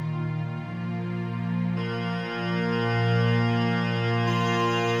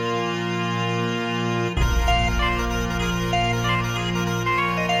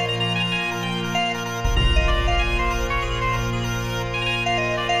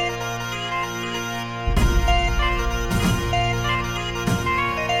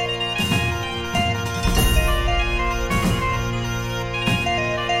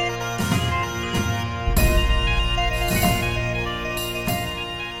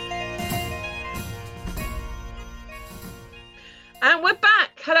And we're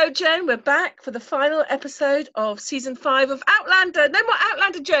back. Hello, Jen. We're back for the final episode of season 5 of Outlander. No more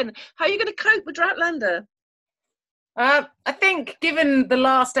Outlander, Jen. How are you going to cope with Outlander? I think, given the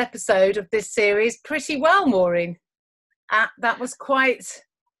last episode of this series, pretty well, Maureen. That was quite...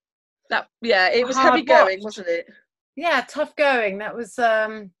 it was heavy going, wasn't it? Yeah, tough going. That was...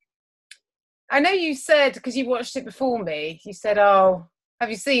 I know you said, because you watched it before me, you said, oh, have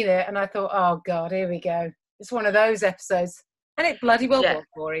you seen it? And I thought, oh, God, here we go. It's one of those episodes. And it bloody well was,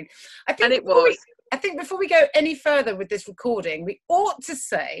 Maureen. I think before we go any further with this recording, we ought to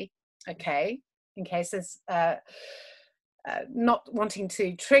say, okay, in case there's not wanting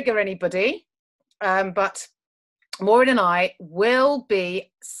to trigger anybody, but Maureen and I will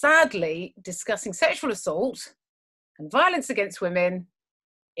be sadly discussing sexual assault and violence against women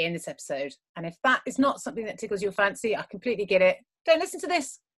in this episode. And if that is not something that tickles your fancy, I completely get it. Don't listen to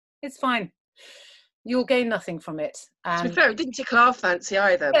this. It's fine. You'll gain nothing from it. To be fair, it didn't tickle our fancy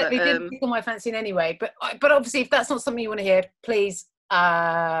either. It didn't tickle my fancy in any way. But obviously, if that's not something you want to hear, please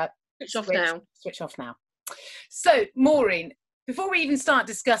switch off now. Switch off now. So, Maureen, before we even start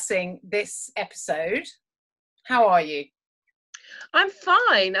discussing this episode, how are you? I'm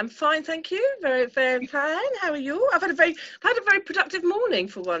fine, thank you. Very, very fine. How are you? I've had a very productive morning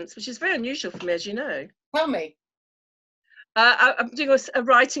for once, which is very unusual for me, as you know. Tell me. I'm doing a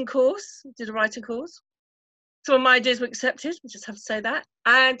writing course. Did a writing course. Some of my ideas were accepted. I just have to say that.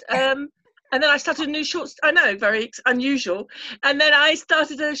 And then I started a new short. I know, very unusual. And then I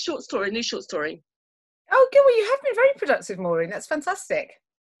started a new short story. Oh, good. Well, you have been very productive, Maureen. That's fantastic.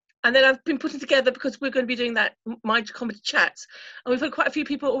 And then I've been putting together, because we're going to be doing that My Comedy Chats, and we've had quite a few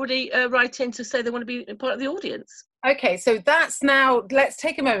people already write in to say they want to be part of the audience. Okay, so that's now. Let's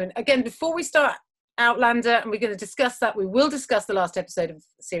take a moment again before we start Outlander, and we're going to discuss that. We will discuss the last episode of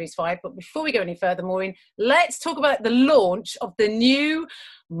series 5, but before we go any further, Maureen, let's talk about the launch of the new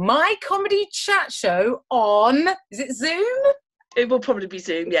My Comedy Chat show on, is it Zoom? It will probably be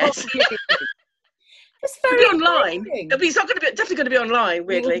Zoom, yes. It's very It'll be online. It's not going to be, definitely going to be online,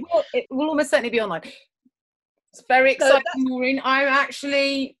 weirdly. It will almost certainly be online. It's very exciting, Maureen. I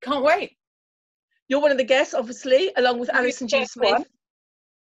actually can't wait. You're one of the guests, obviously, along with Alison Jean Smith.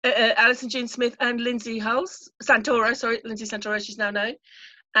 Alison Jean Smith and Lindsay Santoro, Lindsay Santoro, she's now known.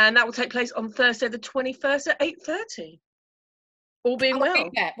 And that will take place on Thursday the 21st at 8:30. All being well.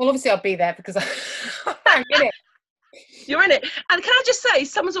 Well, obviously I'll be there because I'm in it. You're in it. And can I just say,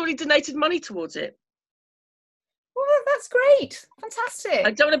 someone's already donated money towards it. Well, that's great. Fantastic.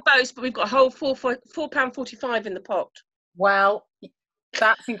 I don't want to boast, but we've got a whole £4.45 in the pot. Well,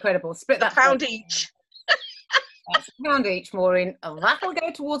 that's incredible. Split that £1 each. That's £1 each, Maureen. And that'll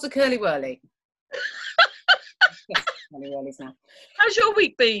go towards a curly whirly. Yes, curly whirlies now. How's your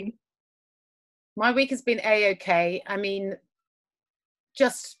week been? My week has been A-OK. I mean,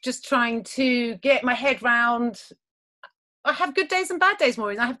 just trying to get my head round. I have good days and bad days,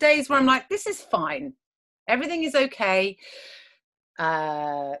 Maureen. I have days where I'm like, this is fine. Everything is okay.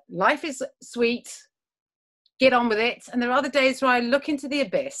 Life is sweet. Get on with it. And there are other days where I look into the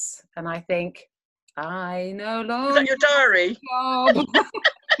abyss and I think, I no longer. Is that your diary?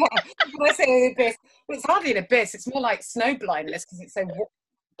 When I say the abyss, well, it's hardly an abyss. It's more like snow blindness because it's so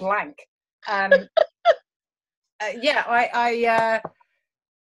blank. I'm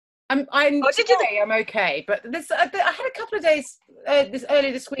okay, but I had a couple of days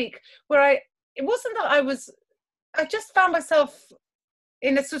early this week where it wasn't that I just found myself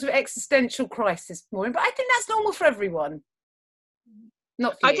in a sort of existential crisis morning, but I think that's normal for everyone.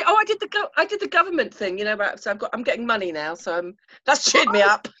 Not for you. I did the government thing, so I'm getting money now, so that's cheered me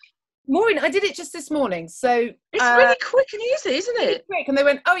up. Maureen, I did it just this morning, so it's really quick and easy, isn't it? Really quick, and they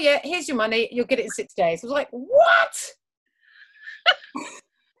went, "Oh yeah, here's your money. You'll get it in 6 days." I was like, "What?"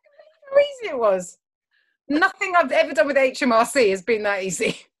 How easy it was. Nothing I've ever done with HMRC has been that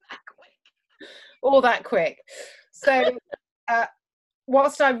easy. All that quick. So,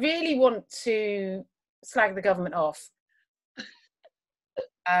 whilst I really want to slag the government off,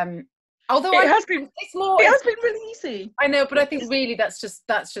 although it has been really easy. I know, but I think really that's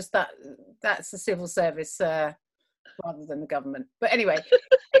the civil service rather than the government. But anyway,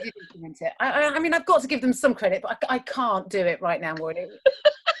 I did implement it. I mean, I've got to give them some credit, but I can't do it right now, Maureen.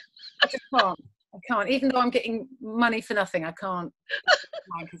 I just can't. I can't. Even though I'm getting money for nothing, I can't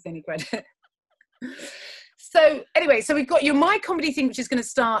give any credit. So anyway, so we've got your My Comedy thing, which is going to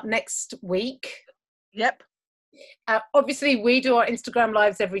start next week. Yep. Obviously, we do our Instagram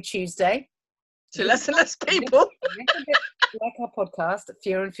lives every Tuesday. So less and less people. Like our podcast,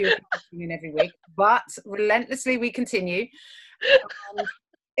 fewer and fewer people tune in every week, but relentlessly we continue.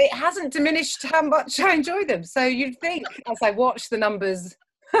 it hasn't diminished how much I enjoy them. So you'd think, as I watch the numbers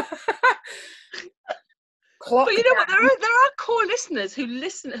clock but you know down, what? There are core listeners who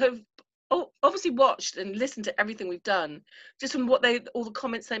have obviously watched and listened to everything we've done, just from all the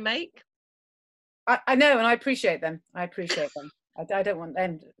comments they make. I know, and I appreciate them. I don't want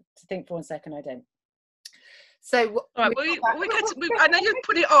them to think for 1 second I don't. So, all right, I know you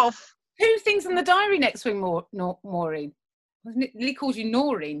put it off. 2 things in the diary next week, Maureen. Lee calls you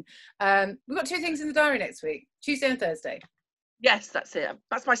Noreen. We've got 2 things in the diary next week, Tuesday and Thursday. Yes, that's it.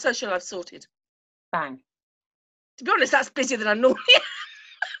 That's my social life sorted. Bang. To be honest, that's busier than I normally am.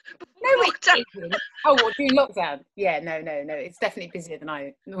 No, lockdown. Oh, what, during lockdown? Yeah, no. It's definitely busier than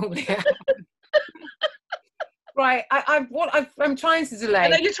I normally am. Right, I'm trying to delay. I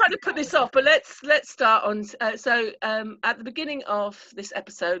know you're trying to put this off, but let's start on. So at the beginning of this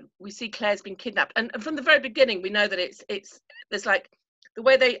episode, we see Claire's been kidnapped, and from the very beginning, we know that there's like the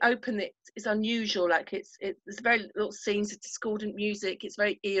way they open it is unusual. Like there's very little scenes of discordant music. It's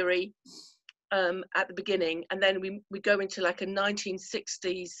very eerie at the beginning, and then we go into like a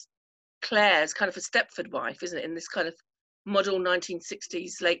 1960s Claire's kind of a Stepford wife, isn't it? In this kind of model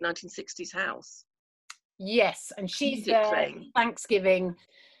 1960s, late 1960s house. Yes, and she's there Thanksgiving.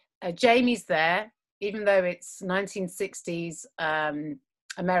 Jamie's there, even though it's 1960s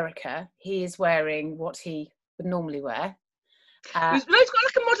America. He is wearing what he would normally wear. He's got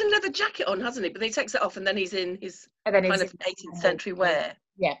like a modern leather jacket on, hasn't he? But then he takes it off, and then he's in his kind of 18th century wear.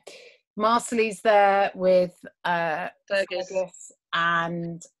 Yeah, Marcelly's there with Fergus,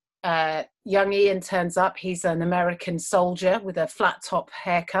 and young Ian turns up. He's an American soldier with a flat top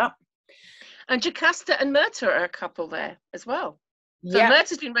haircut. And Jocasta and Myrta are a couple there as well. So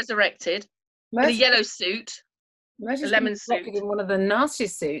Myrta's been resurrected in a yellow suit, a lemon suit. In one of the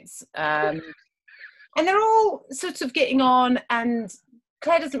nastiest suits. And they're all sort of getting on, and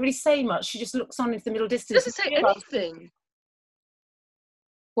Claire doesn't really say much. She just looks on into the middle distance. She doesn't say anything.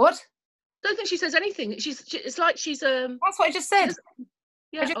 What? I don't think she says anything. It's like she's... That's what I just said.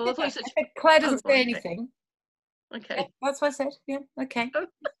 Yeah, I said Claire doesn't say anything. Okay. Yeah, that's what I said. Yeah, okay.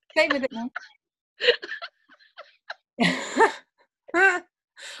 Stay with it now.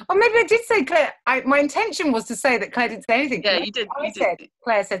 Or maybe I did say Claire. My intention was to say that Claire didn't say anything. Yeah, you did.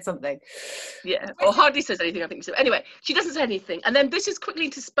 Claire said something. Yeah, or hardly says anything, I think so. Anyway, she doesn't say anything. And then this is quickly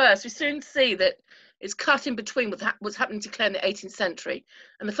interspersed. We soon see that it's cut in between with what's happening to Claire in the 18th century.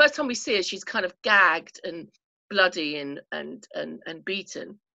 And the first time we see her, she's kind of gagged and bloody and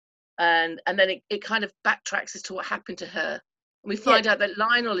beaten. And then it kind of backtracks as to what happened to her. And we find out that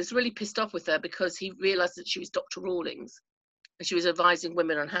Lionel is really pissed off with her because he realised that she was Dr. Rawlings and she was advising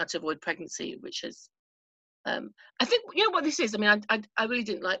women on how to avoid pregnancy, which is, I think, you know what this is? I mean, I really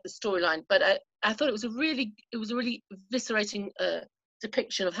didn't like the storyline, but I thought it was a really eviscerating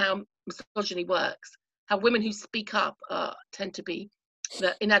depiction of how misogyny works, how women who speak up tend to be,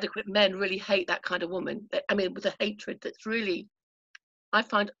 that inadequate men really hate that kind of woman. I mean, with a hatred that's really, I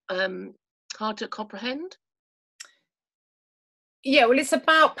find hard to comprehend. Yeah, well, it's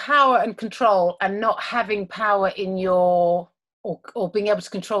about power and control, and not having power in your, or being able to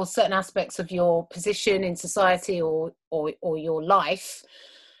control certain aspects of your position in society or your life,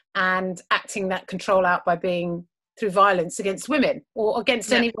 and acting that control out by being through violence against women or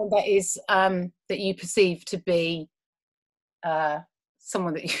against anyone that is that you perceive to be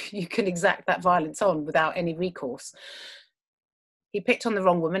someone that you can exact that violence on without any recourse. He picked on the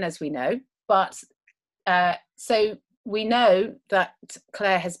wrong woman, as we know, but so we know that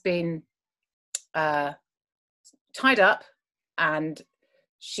Claire has been tied up and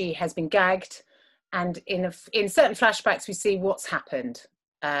she has been gagged, and in certain flashbacks we see what's happened.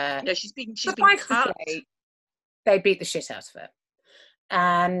 She's been cut. They beat the shit out of her,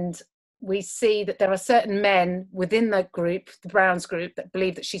 and we see that there are certain men within the group, the Browns group, that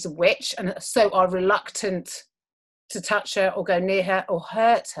believe that she's a witch and so are reluctant to touch her or go near her or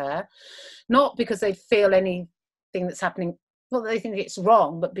hurt her, not because they feel anything that's happening, not that they think it's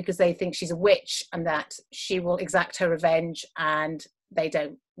wrong, but because they think she's a witch and that she will exact her revenge, and they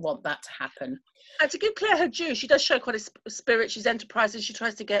don't want that to happen. And to give Claire her due, she does show quite a spirit. She's enterprising. She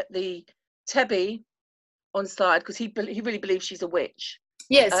tries to get the Tebby on side because he really believes she's a witch.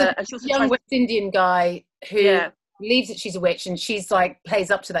 Yeah, so a young West Indian guy who believes that she's a witch, and she's like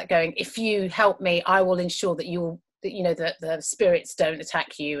plays up to that, going, "If you help me, I will ensure that that the spirits don't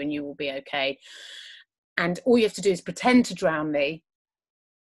attack you, and you will be okay. And all you have to do is pretend to drown me,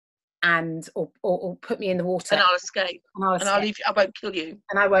 and or put me in the water, and I'll escape. And I'll leave you. I won't kill you,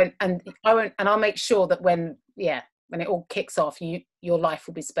 and I won't, and I'll make sure that when it all kicks off, your life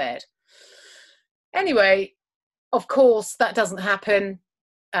will be spared." Anyway, of course, that doesn't happen.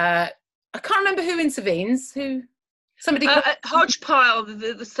 I can't remember who intervenes. Somebody. Hodgepile,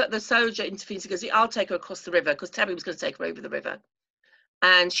 the soldier, intervenes and goes, "I'll take her across the river," because Tabby was going to take her over the river.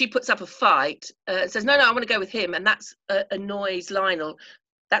 And she puts up a fight and says, no, I want to go with him. And that's annoys Lionel.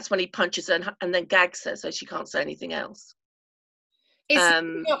 That's when he punches her and then gags her so she can't say anything else.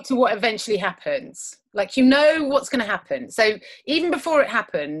 It's up to what eventually happens. Like, you know what's going to happen. So even before it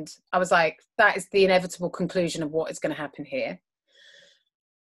happened, I was like, that is the inevitable conclusion of what is going to happen here.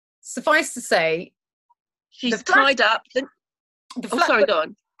 Suffice to say, she's tied up. Sorry, go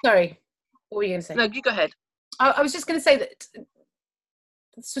on. Sorry, what were you going to say? No, you go ahead. I was just going to say that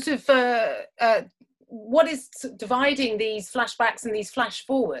sort of what is dividing these flashbacks and these flash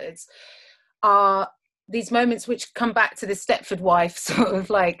forwards are these moments which come back to the Stepford Wife sort of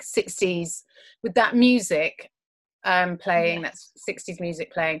like 60s with that music playing. Yes. That's 60s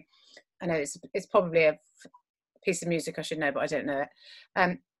music playing. I know it's probably a piece of music I should know, but I don't know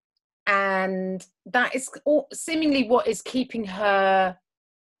it. And that is seemingly what is keeping her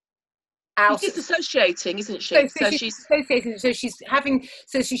out. She's disassociating, isn't she? So she's associating. So she's having.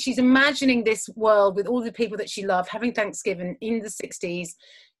 So she's imagining this world with all the people that she loved, having Thanksgiving in the 60s,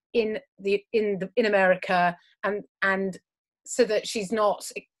 in America, and so that she's not,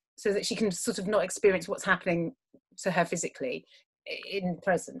 so that she can sort of not experience what's happening to her physically in the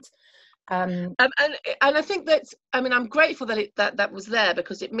present. And I think that's, I mean, I'm grateful that that was there,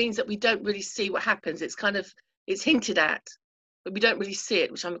 because it means that we don't really see what happens. It's kind of, it's hinted at, but we don't really see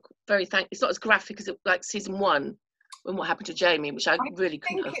it, which I'm very thankful. It's not as graphic as like season 1 when what happened to Jamie, which I really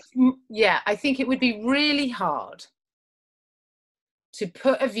couldn't have. Yeah, I think it would be really hard to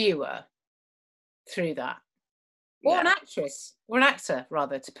put a viewer through that, or an actress or an actor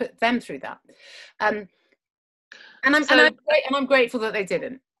rather, to put them through that. And I'm grateful that they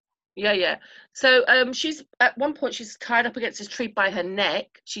didn't. Yeah. So she's at one point she's tied up against this tree by her neck.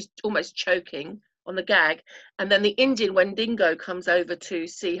 She's almost choking on the gag, and then the Indian Wendigo comes over to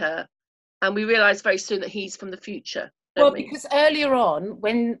see her, and we realise very soon that he's from the future. Well, because earlier on,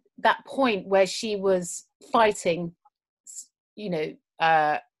 when that point where she was fighting, you know,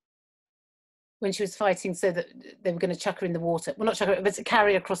 when she was fighting so that they were going to chuck her in the water, well, not chuck her, but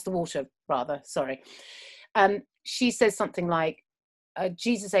carry her across the water, rather, sorry. She says something like,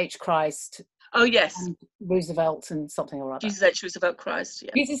 Jesus H. Christ. Oh, yes. And Roosevelt and something or other. Jesus H. Roosevelt Christ,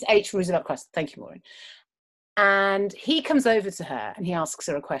 yeah. Jesus H. Roosevelt Christ, thank you, Maureen. And he comes over to her and he asks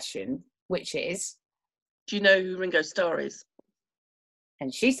her a question, which is, do you know who Ringo Starr is?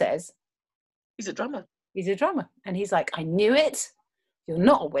 And she says, he's a drummer. He's a drummer. And he's like, I knew it. You're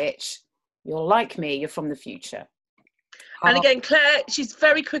not a witch. You're like me. You're from the future. And again, Claire, she's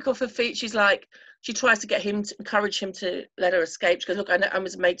very quick off her feet. She's like, she tries to get him to encourage him to let her escape. She goes, look, I know I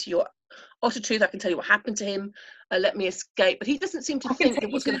was made to your Ottertooth. I can tell you what happened to him. Let me escape. But he doesn't seem to think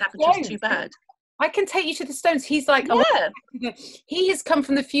that what's going to happen to him is too bad. I can take you to the stones. He's like, yeah. He has come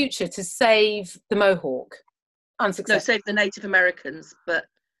from the future to save the Mohawk. Unsuccessful. No, save the Native Americans. But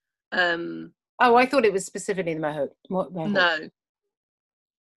oh, I thought it was specifically the Mohawk. No.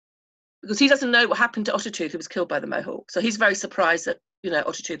 Because he doesn't know what happened to Ottertooth, who was killed by the Mohawk. So he's very surprised that, you know,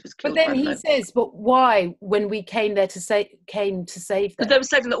 Ottertooth was killed by the Mohawk. But then he says, but why, when we came there to save them? But they were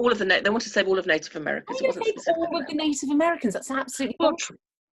saving all of the they wanted to save all of Native Americans. It wasn't all of the Native Americans. That's absolutely true.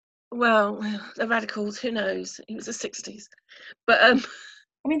 Well, the radicals, who knows? It was the 60s. But I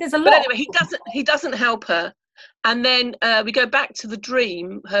mean, there's a lot. But anyway, he doesn't help her. And then we go back to the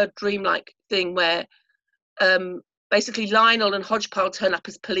dream, her dream-like thing, where basically Lionel and Hodgepile turn up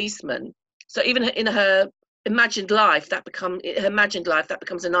as policemen. So even in her imagined life, that becomes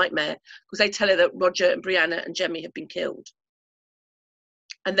a nightmare, because they tell her that Roger and Brianna and Jemmy have been killed.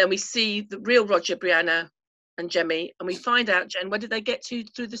 And then we see the real Roger, Brianna and Jemmy, and we find out, Jen, where did they get to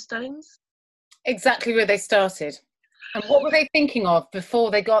through the stones? Exactly where they started. And what were they thinking of before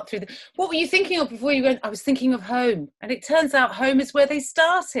they got through what were you thinking of before you went? I was thinking of home. And it turns out home is where they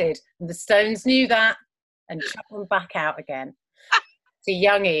started. And the Stones knew that and chucked them back out again to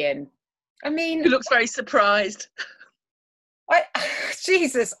young Ian. I mean, he looks very surprised.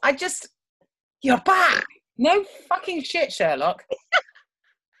 Jesus, you're back. No fucking shit, Sherlock.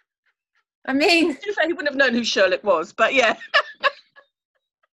 I mean, to be fair, he wouldn't have known who Sherlock was, but yeah.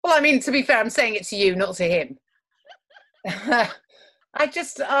 Well, I mean, to be fair, I'm saying it to you, not to him. I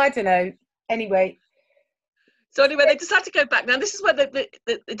don't know. Anyway. So anyway, they decide to go back. Now, this is where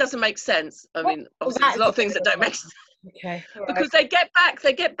it doesn't make sense. I mean, obviously, there's a lot of things that don't make sense. Okay. Because they get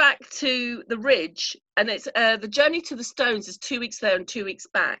back to the ridge, and it's the journey to the stones is 2 weeks there and 2 weeks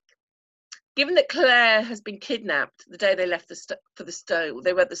back. Given that Claire has been kidnapped the day they left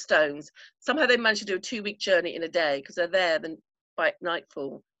they were at the stones, somehow they managed to do a 2 week journey in a day, because they're there then by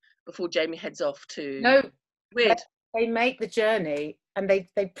nightfall before Jamie heads off to... No. Weird. They make the journey, and they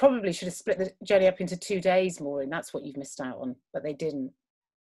probably should have split the journey up into 2 days, Maureen. That's what you've missed out on, but they didn't.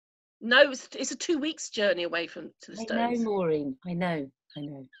 No, it's a 2 weeks journey away to the Stones. I know, Maureen. I know.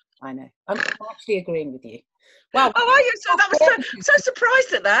 I'm actually agreeing with you. Wow. Oh, are you? So that was so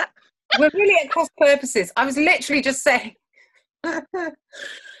surprised at that. We're really at cross purposes. I was literally just saying.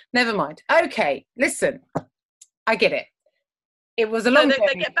 Never mind. Okay, listen. I get it. It was a long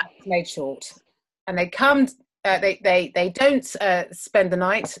journey, made short, and they come. They don't spend the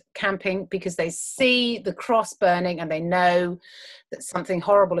night camping because they see the cross burning and they know that something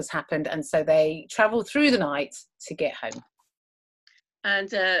horrible has happened, and so they travel through the night to get home. And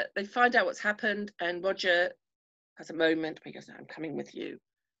they find out what's happened, and Roger has a moment where he goes, "I'm coming with you,"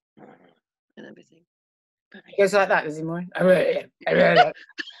 and everything. He goes like that, does he, Maureen?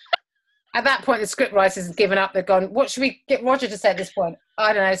 At that point, the scriptwriters have given up. They've gone, what should we get Roger to say at this point?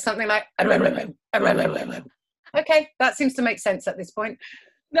 I don't know, something like... Okay, that seems to make sense at this point.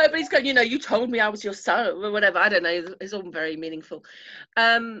 No, but he's going, you told me I was your son, or whatever. I don't know. It's all very meaningful.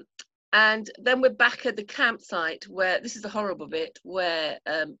 And then we're back at the campsite where, this is the horrible bit, where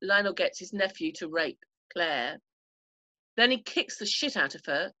Lionel gets his nephew to rape Claire. Then he kicks the shit out of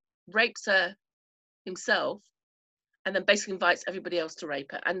her, rapes her himself, and then basically invites everybody else to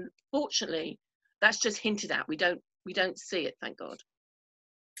rape her. And fortunately, that's just hinted at. We don't see it, thank God.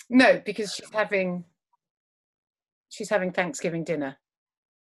 No, because she's having Thanksgiving dinner.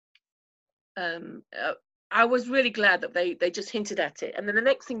 I was really glad that they just hinted at it. And then the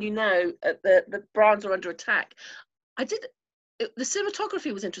next thing you know, the Browns are under attack. The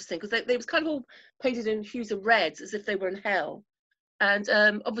cinematography was interesting because they was kind of all painted in hues of reds as if they were in hell. And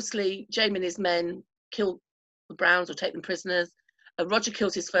obviously, Jamie and his men kill the Browns or take them prisoners. Roger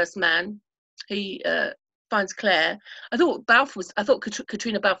kills his first man. He finds Claire. I thought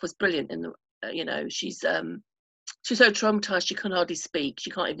Katrina Balfe was brilliant in the. She's so traumatized she can hardly speak. She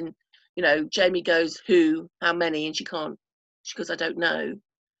can't even. Jamie goes, who, how many, and she goes, I don't know.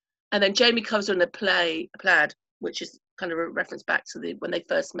 And then Jamie comes on a plaid, which is kind of a reference back to when they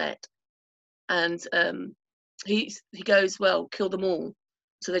first met. And he goes, well, kill them all.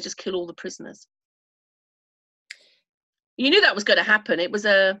 So they just kill all the prisoners. You knew that was going to happen. It was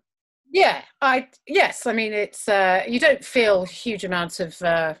a... Yeah, yes. I mean, it's you don't feel huge amounts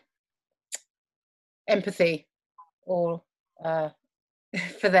of empathy or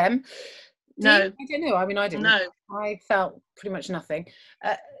for them. No. I don't know. I mean, I didn't. No. I felt pretty much nothing.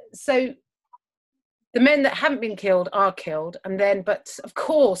 So the men that haven't been killed are killed, but of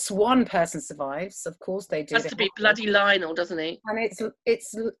course one person survives. Of course they do. Has to be bloody Lionel, doesn't he? And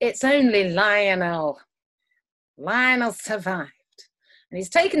it's only Lionel. Lionel survived, and he's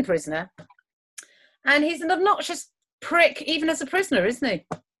taken prisoner, and he's an obnoxious prick even as a prisoner, isn't he?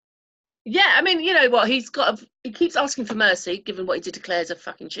 Yeah, I mean, you know what, he keeps asking for mercy, given what he did to Claire's a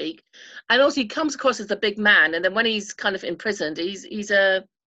fucking cheek, and also he comes across as a big man, and then when he's kind of imprisoned, he's a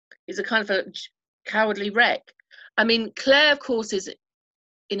kind of a cowardly wreck. I mean, Claire, of course, is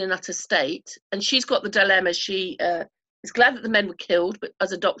in an utter state, and she's got the dilemma. She is glad that the men were killed, but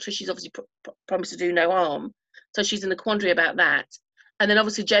as a doctor, she's obviously promised to do no harm. So she's in a quandary about that. And then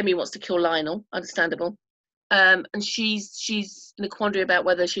obviously Jamie wants to kill Lionel, understandable. And she's in a quandary about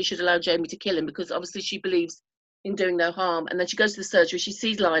whether she should allow Jamie to kill him, because obviously she believes in doing no harm. And then she goes to the surgery, she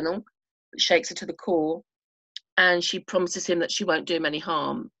sees Lionel, which shakes her to the core, and she promises him that she won't do him any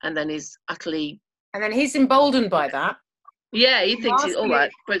harm, and then is utterly... And then he's emboldened by that. Yeah, he thinks he's all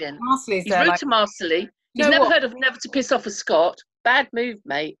right, brilliant. He's rude to Marcelly. He's never heard of never to piss off a Scot. Bad move,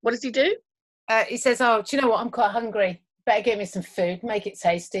 mate. What does he do? He says, oh, do you know what? I'm quite hungry. Better give me some food, make it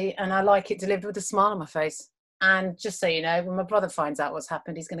tasty, and I like it delivered with a smile on my face. And just so you know, when my brother finds out what's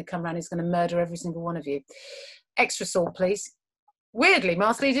happened, he's going to come around, he's going to murder every single one of you. Extra salt, please. Weirdly,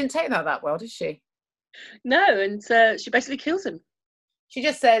 Marcelly didn't take that well, did she? No, and she basically kills him. She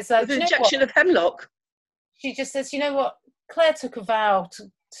just says... with an injection of hemlock. She just says, you know what? Claire took a vow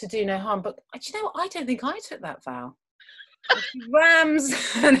to do no harm, but do you know what? I don't think I took that vow. She rams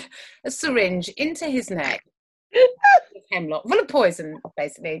a syringe into his neck with hemlock, full of poison,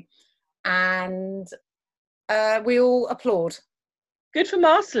 basically, and we all applaud. Good for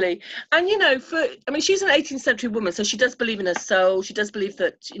Marcelly. And you know, she's an 18th century woman, so she does believe in her soul. She does believe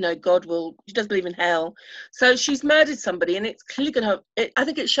that, you know, she does believe in hell. So she's murdered somebody, and it's clearly going to... I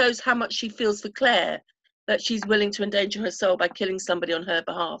think it shows how much she feels for Claire, that she's willing to endanger her soul by killing somebody on her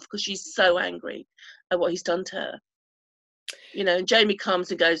behalf, because she's so angry at what he's done to her. You know, and Jamie comes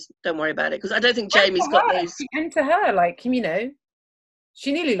and goes, don't worry about it, because I don't think Jamie's got those... And to her, like, you know,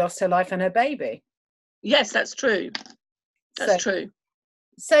 she nearly lost her life and her baby. Yes, that's true. That's true.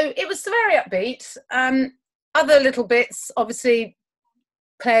 So it was very upbeat. Other little bits, obviously,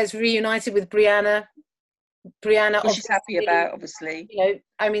 Claire's reunited with Brianna. Which she's happy about, obviously. You know,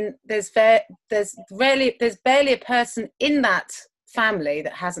 I mean, there's barely a person in that family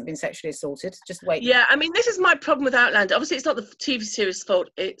that hasn't been sexually assaulted. Just wait. Yeah, I mean, this is my problem with Outlander. Obviously, it's not the TV series' fault.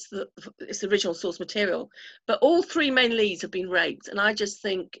 It's the original source material. But all three main leads have been raped, and I just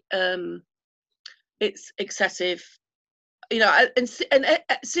think it's excessive. You know, and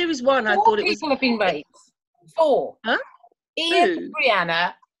series 1, I thought it was. 4 people have been raped. 4. Huh? Ian,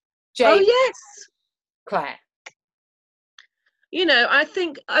 Brianna, Jake. Oh yes. Claire. You know, I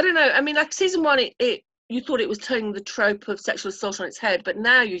don't know. I mean, like season 1, you thought it was turning the trope of sexual assault on its head, but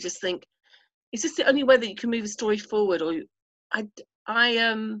now you just think, is this the only way that you can move the story forward? Or I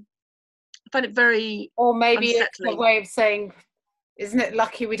find it very or maybe unsettling. It's a way of saying, isn't it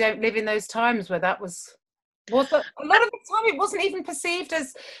lucky we don't live in those times where that was a lot of the time it wasn't even perceived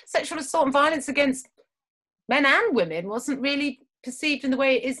as sexual assault and violence against men and women wasn't really perceived in the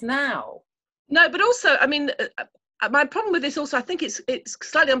way it is now. No, but also, I mean, my problem with this also, I think it's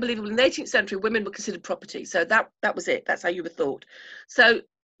slightly unbelievable. In the 18th century, women were considered property. So that was it. That's how you were thought. So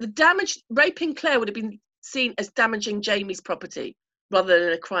raping Claire would have been seen as damaging Jamie's property rather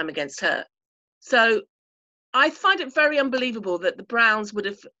than a crime against her. So I find it very unbelievable that the Browns would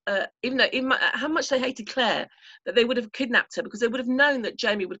have, even how much they hated Claire, that they would have kidnapped her, because they would have known that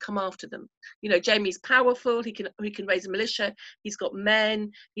Jamie would come after them. You know, Jamie's powerful. He can raise a militia. He's got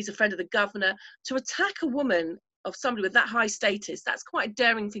men. He's a friend of the governor. To attack a woman of somebody with that high status, that's quite a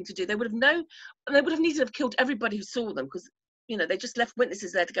daring thing to do. They would have known, and they would have needed to have killed everybody who saw them, because, you know, they just left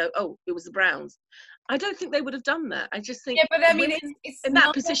witnesses there to go, oh, it was the Browns. I don't think they would have done that. I just think, yeah, but I mean, it's in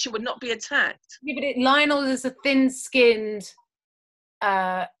that position would not be attacked. Yeah, but Lionel is a thin-skinned,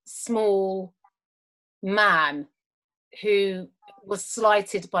 small man who was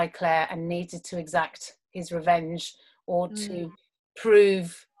slighted by Claire and needed to exact his revenge or to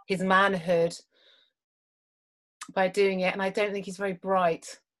prove his manhood by doing it. And I don't think he's very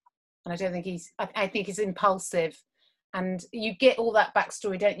bright, and I don't think I think he's impulsive. And you get all that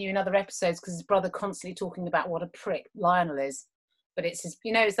backstory, don't you, in other episodes, because his brother constantly talking about what a prick Lionel is. But it's his,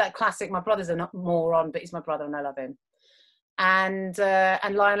 you know, it's that classic, my brother's a moron, but he's my brother and I love him. And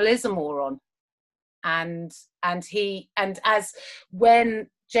Lionel is a moron. And as when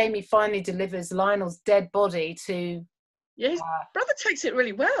Jamie finally delivers Lionel's dead body to... Yeah, his brother takes it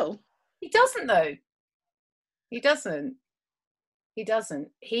really well. He doesn't, though. He doesn't.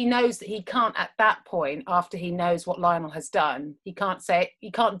 He knows that he can't, at that point, after he knows what Lionel has done, he can't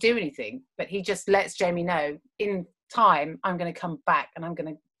do anything, but he just lets Jamie know, in time, I'm going to come back and I'm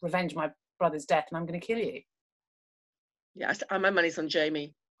going to revenge my brother's death and I'm going to kill you. Yeah, my money's on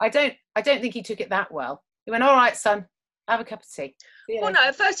Jamie. I don't think he took it that well. He went, all right, son, have a cup of tea. Well, no,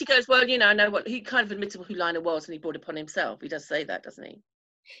 at first he goes, well, you know, I know what, he kind of admitted who Lionel was and he brought it upon himself. He does say that, doesn't he?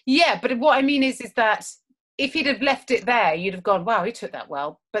 Yeah, but what I mean is that if he'd have left it there, you'd have gone, wow, he took that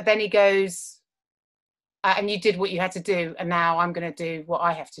well. But then he goes, and you did what you had to do, and now I'm going to do what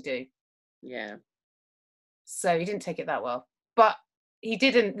I have to do. Yeah. So he didn't take it that well. But he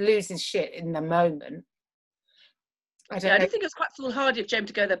didn't lose his shit in the moment. I don't think it was quite foolhardy of Jamie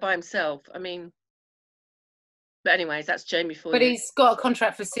to go there by himself. I mean, but anyways, that's Jamie for you. But he's got a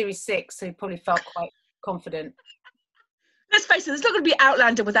contract for Series 6, so he probably felt quite confident. Let's face it, there's not going to be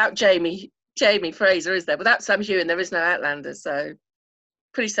Outlander without Jamie Fraser, is there? Without Sam Heughan, there is no Outlander, so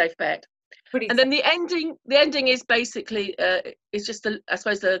pretty safe bet. Then the ending is basically is just I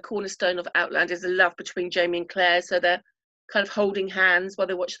suppose the cornerstone of Outlander is the love between Jamie and Claire. So they're kind of holding hands while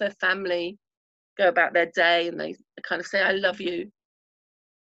they watch their family go about their day, and they kind of say, "I love you."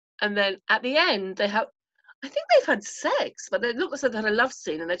 And then at the end, I think they've had sex, but they look as though they had a love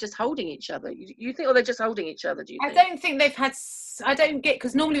scene and they're just holding each other. You think, they're just holding each other, do you think? I don't think they've had... I don't get...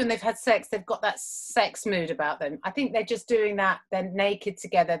 Because normally when they've had sex, they've got that sex mood about them. I think they're just doing that. They're naked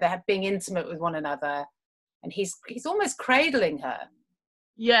together. They're being intimate with one another. And he's almost cradling her.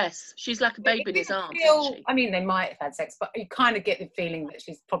 Yes, she's like a baby in his arms, isn't she? I mean, they might have had sex, but you kind of get the feeling that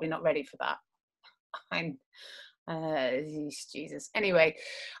she's probably not ready for that. Jesus. Anyway,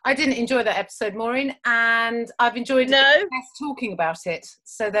 I didn't enjoy that episode, Maureen, and I've enjoyed talking about it.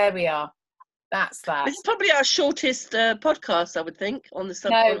 So there we are. That's that. This is probably our shortest podcast, I would think, on the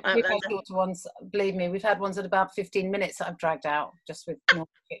subject. No, we've had shorter ones. Believe me, we've had ones at about 15 minutes that I've dragged out just with more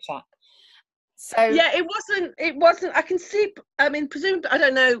chit chat. So yeah, it wasn't. I can see. I mean, presumably, I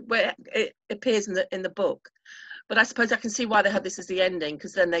don't know where it appears in the book, but I suppose I can see why they had this as the ending,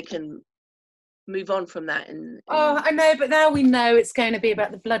 because then they can move on from that. Oh, I know, but now we know it's going to be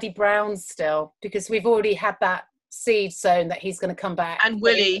about the bloody Browns still, because we've already had that seed sown that he's going to come back. And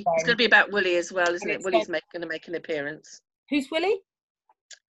Willie. It's going to be about Willie as well, isn't it? Willie's going to make an appearance. Who's Willie?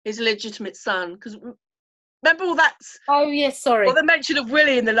 His legitimate son. Because remember all that? Oh, yes, sorry. Well, the mention of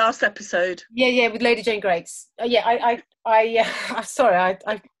Willie in the last episode. Yeah, with Lady Jane Grace. Yeah, I'm sorry.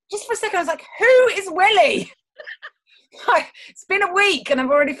 I just for a second, I was like, who is Willie? It's been a week and I've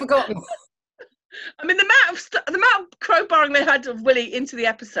already forgotten. I mean, the amount of crowbarring they had of Willie into the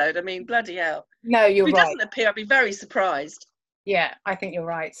episode. I mean, bloody hell. No, you're right. If he doesn't appear, I'd be very surprised. Yeah, I think you're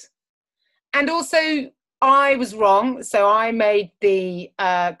right. And also, I was wrong. So I made the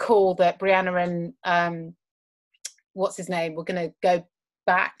call that Brianna and what's his name? We're going to go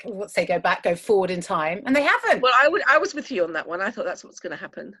back. Let's say go forward in time, and they haven't. Well, I was with you on that one. I thought that's what's going to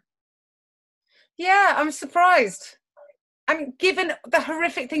happen. Yeah, I'm surprised. I mean, given the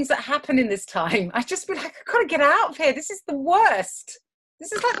horrific things that happen in this time, I just be like, I've got to get out of here. This is the worst.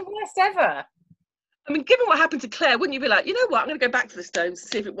 This is like the worst ever. I mean, given what happened to Claire, wouldn't you be like, you know what, I'm going to go back to the Stones to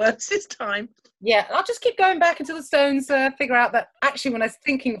see if it works this time? Yeah, I'll just keep going back until the Stones figure out that actually when I was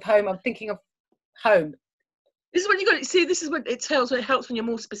thinking of home, I'm thinking of home. This is when you got to see, this is what it tells, when it helps when you're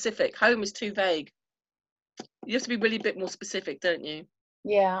more specific. Home is too vague. You have to be really a bit more specific, don't you?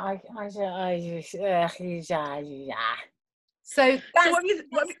 Yeah, So what have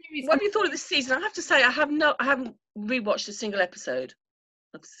you thought of this season? I have to say, I haven't rewatched a single episode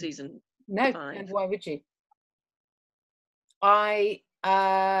of season 5. And why would you? I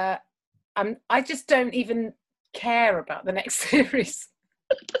just don't even care about the next series.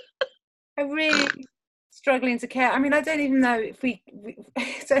 I really struggling to care. I mean, I don't even know if we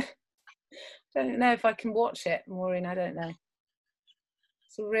don't know if I can watch it, Maureen. I don't know.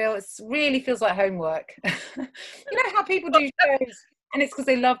 It really feels like homework. You know how people do shows and it's because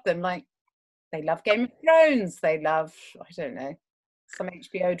they love them, like they love Game of Thrones, they love, I don't know, some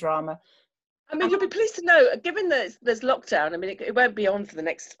HBO drama. I mean, you'll be pleased to know, given that there's lockdown, I mean, it won't be on for the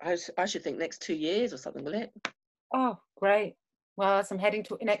next, I should think, next 2 years or something, will it? Oh, great. Well, as I'm heading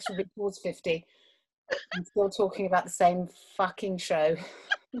inexorably towards 50, I'm still talking about the same fucking show.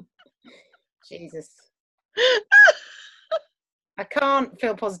 Jesus. I can't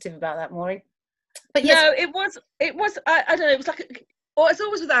feel positive about that, Maureen. But yes, no, it was. I don't know. It was like, it's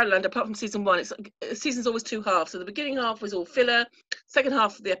always with Outlander. Apart from season 1, it's like, season's always 2 halves. So the beginning half was all filler. Second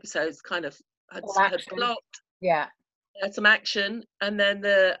half of the episodes kind of had plot. Yeah, had some action, and then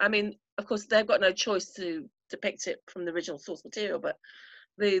I mean, of course, they've got no choice to depict it from the original source material. But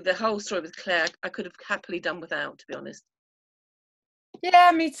the whole story with Claire, I could have happily done without, to be honest.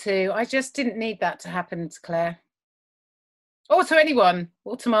 Yeah, me too. I just didn't need that to happen to Claire. Or to anyone,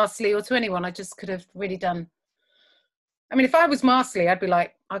 or to Marsley, or to anyone. I just could have really done. I mean, if I was Marsley, I'd be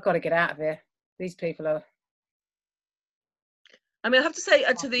like, I've got to get out of here. These people are. I mean, I have to say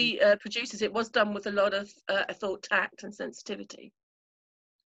to the producers, it was done with a lot of, I thought, tact and sensitivity.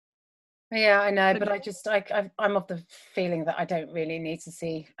 Yeah, I know, but I'm of the feeling that I don't really need to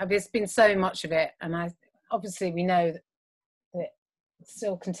see. I mean, there's been so much of it, and obviously we know that it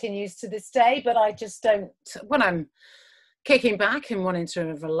still continues to this day, but I just don't. When I'm kicking back and wanting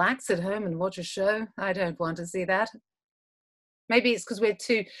to relax at home and watch a show, I don't want to see that. Maybe it's because we're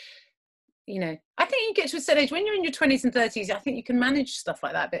too, I think you get to a certain age when you're in your 20s and 30s, I think you can manage stuff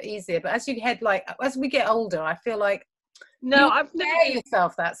like that a bit easier. But as we get older, I feel like I've never been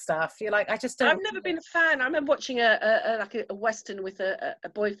yourself that stuff. You're like, I just don't. I've never been a fan. I remember watching a Western with a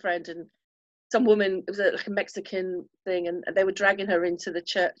boyfriend, and some woman, it was like a Mexican thing, and they were dragging her into the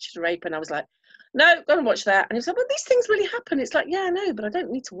church to rape, and I was like, no, go and watch that. And he was like, well, these things really happen. It's like, yeah, I know, but I don't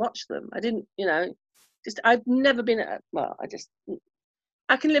need to watch them. I didn't, I've never been,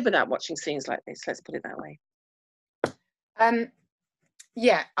 I can live without watching scenes like this. Let's put it that way.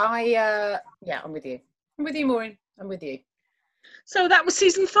 Yeah, I'm with you. I'm with you, Maureen. I'm with you. So that was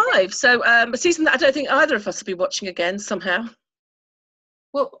season 5. So a season that I don't think either of us will be watching again somehow.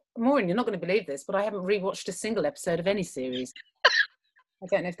 Well, Maureen, you're not going to believe this, but I haven't rewatched a single episode of any series. I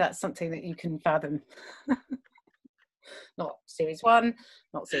don't know if that's something that you can fathom. Not series 1,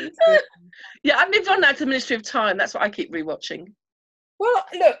 not series 2. Yeah, I've moved on now to the Ministry of Time. That's what I keep rewatching. Well,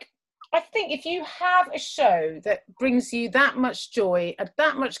 look, I think if you have a show that brings you that much joy and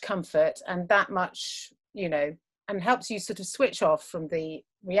that much comfort and that much, and helps you sort of switch off from the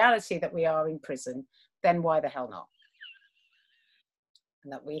reality that we are in prison, then why the hell not?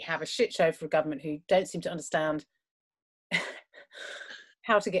 And that we have a shit show for a government who don't seem to understand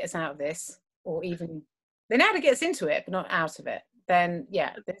how to get us out of this, or even they know how to get us into it but not out of it, then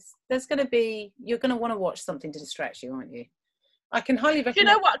yeah, there's going to be, you're going to want to watch something to distract you, aren't you? I can highly recommend. You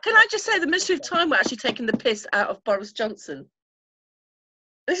know what, can I just say the Ministry of Time were actually taking the piss out of Boris Johnson.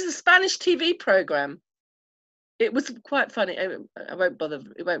 This is a Spanish TV programme. It was quite funny. I won't bother.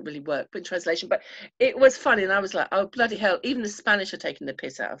 It won't really work in translation, but it was funny. And I was like, oh, bloody hell. Even the Spanish are taking the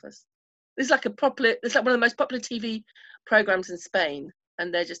piss out of us. It's like one of the most popular TV programs in Spain.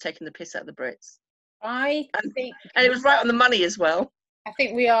 And they're just taking the piss out of the Brits. And it was right on the money as well. I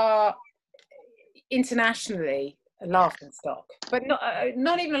think we are internationally a laughing stock, but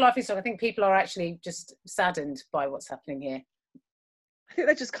not even a laughing stock. I think people are actually just saddened by what's happening here. I think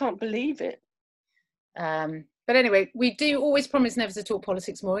they just can't believe it. But anyway, we do always promise never to talk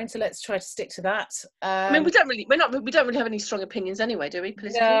politics, Maureen, so let's try to stick to that. I mean, we don't really have any strong opinions anyway, do we?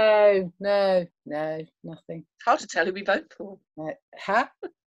 Politically? No, nothing. It's hard to tell who we vote for. Huh?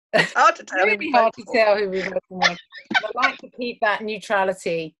 It's hard to tell. Really hard to tell who we vote for. I like to keep that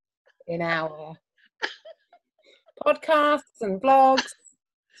neutrality in our podcasts and blogs.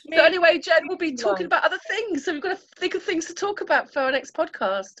 So anyway, Jen, we'll be talking about other things. So we've got to think of things to talk about for our next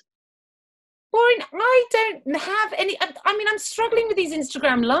podcast. Maureen, I don't have any. I mean, I'm struggling with these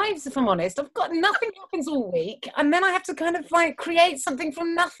Instagram lives, if I'm honest. I've got nothing happens all week, and then I have to kind of like create something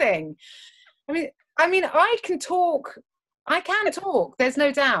from nothing. I mean, I can talk. There's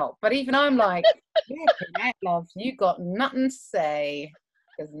no doubt. But even I'm like, yeah, love, you got nothing to say.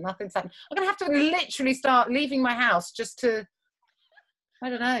 There's nothing's happening. I'm gonna have to literally start leaving my house just to. I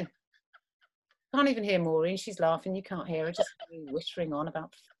don't know. Can't even hear Maureen. She's laughing. You can't hear her. Just whispering on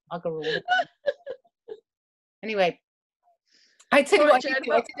about. Anyway, I tell you what,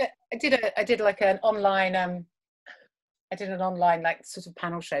 I did like an online like sort of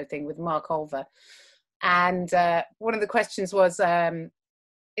panel show thing with Mark Olver, and one of the questions was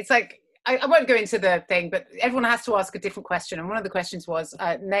it's like I won't go into the thing, but everyone has to ask a different question, and one of the questions was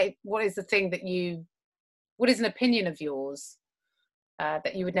Nate, what is an opinion of yours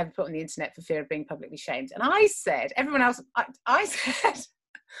that you would never put on the internet for fear of being publicly shamed? And I said, everyone else, I said,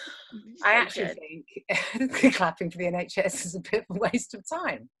 I actually think clapping for the NHS is a bit of a waste of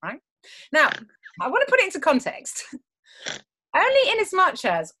time, right? Now, I want to put it into context. Only in as much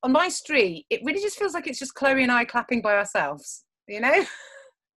as on my street, it really just feels like it's just Chloe and I clapping by ourselves, you know?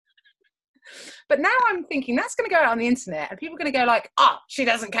 But now I'm thinking that's going to go out on the internet and people are going to go like, she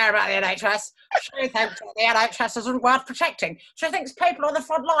doesn't care about the NHS. She thinks the NHS isn't worth protecting. She thinks people on the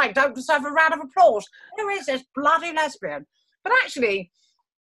front line don't deserve a round of applause. Who is this bloody lesbian? But actually,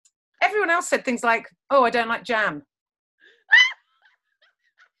 everyone else said things like, I don't like jam.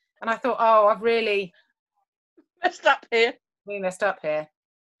 And I thought, I've really messed up here. We messed up here.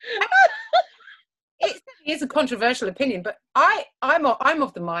 It is a controversial opinion, but I'm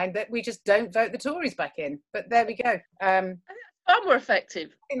of the mind that we just don't vote the Tories back in. But there we go. I think that's far more effective.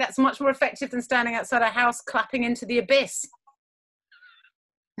 I think that's much more effective than standing outside a house clapping into the abyss.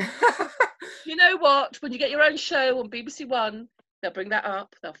 You know what? When you get your own show on BBC One, they'll bring that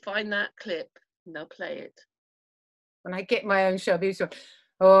up. They'll find that clip and they'll play it. When I get my own show, BBC One.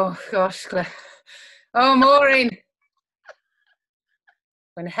 Oh gosh, Claire. Oh, Maureen.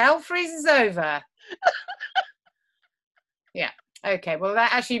 When hell freezes over. Yeah. Okay. Well,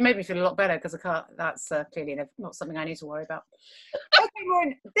 that actually made me feel a lot better because I can't. That's clearly not something I need to worry about. Okay,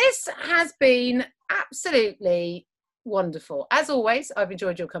 Maureen. This has been absolutely wonderful. As always, I've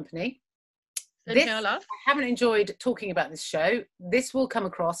enjoyed your company. I haven't enjoyed talking about this show. This will come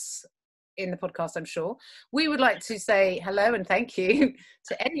across in the podcast, I'm sure. We would like to say hello and thank you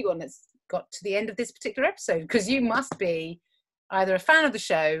to anyone that's got to the end of this particular episode, because you must be either a fan of the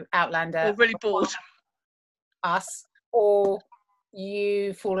show, Outlander, or really bored, us, or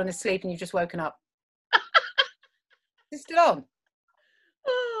you've fallen asleep and you've just woken up. Is it still on?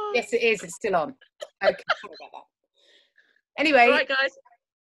 Oh. Yes, it is. It's still on. Okay, sorry about that. Anyway, all right, guys.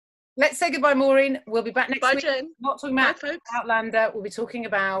 Let's say goodbye, Maureen. We'll be back next week. Jen. Not talking about Outlander. We'll be talking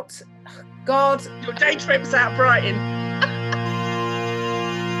about, God. Your day trips out Brighton.